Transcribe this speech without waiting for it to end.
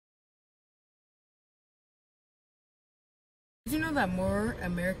Did you know that more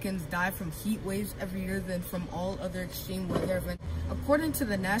Americans die from heat waves every year than from all other extreme weather events? According to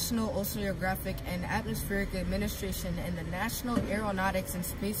the National Oceanographic and Atmospheric Administration and the National Aeronautics and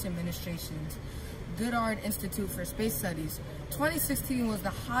Space Administration's Goddard Institute for Space Studies, 2016 was the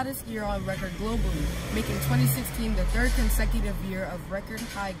hottest year on record globally, making 2016 the third consecutive year of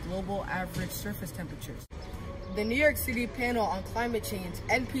record-high global average surface temperatures. The New York City Panel on Climate Change,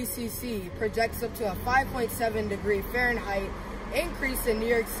 NPCC, projects up to a 5.7 degree Fahrenheit increase in New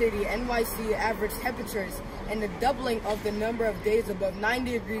York City, NYC average temperatures and the doubling of the number of days above 90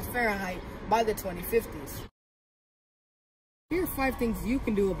 degrees Fahrenheit by the 2050s. Here are 5 things you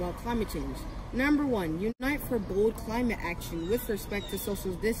can do about climate change. Number 1, unite for bold climate action with respect to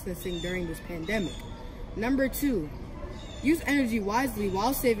social distancing during this pandemic. Number 2, use energy wisely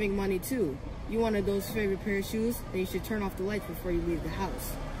while saving money too. You want a those favorite pair of shoes? Then you should turn off the lights before you leave the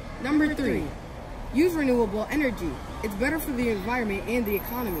house. Number 3, use renewable energy. It's better for the environment and the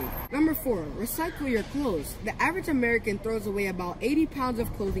economy. Number 4, recycle your clothes. The average American throws away about 80 pounds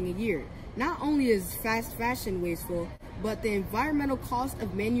of clothing a year. Not only is fast fashion wasteful, but the environmental cost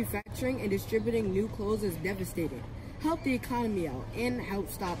of manufacturing and distributing new clothes is devastating. Help the economy out and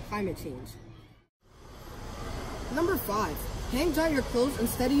help stop climate change. Number 5, hang dry your clothes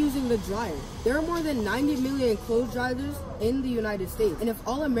instead of using the dryer. There are more than 90 million clothes dryers in the United States, and if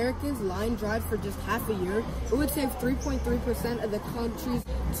all Americans line dried for just half a year, it would save 3.3% of the country's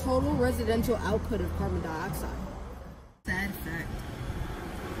total residential output of carbon dioxide. Sad fact.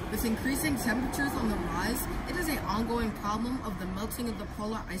 With increasing temperatures on the rise, it is an ongoing problem of the melting of the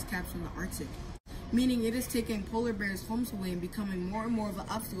polar ice caps in the Arctic, meaning it is taking polar bears' homes away and becoming more and more of an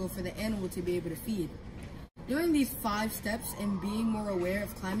obstacle for the animal to be able to feed. Doing these 5 steps and being more aware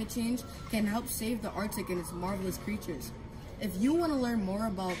of climate change can help save the Arctic and its marvelous creatures. If you want to learn more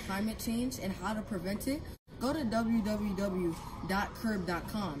about climate change and how to prevent it, go to www.curb.com.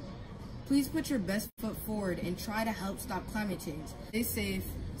 Please put your best foot forward and try to help stop climate change. Stay safe,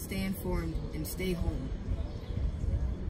 stay informed, and stay home.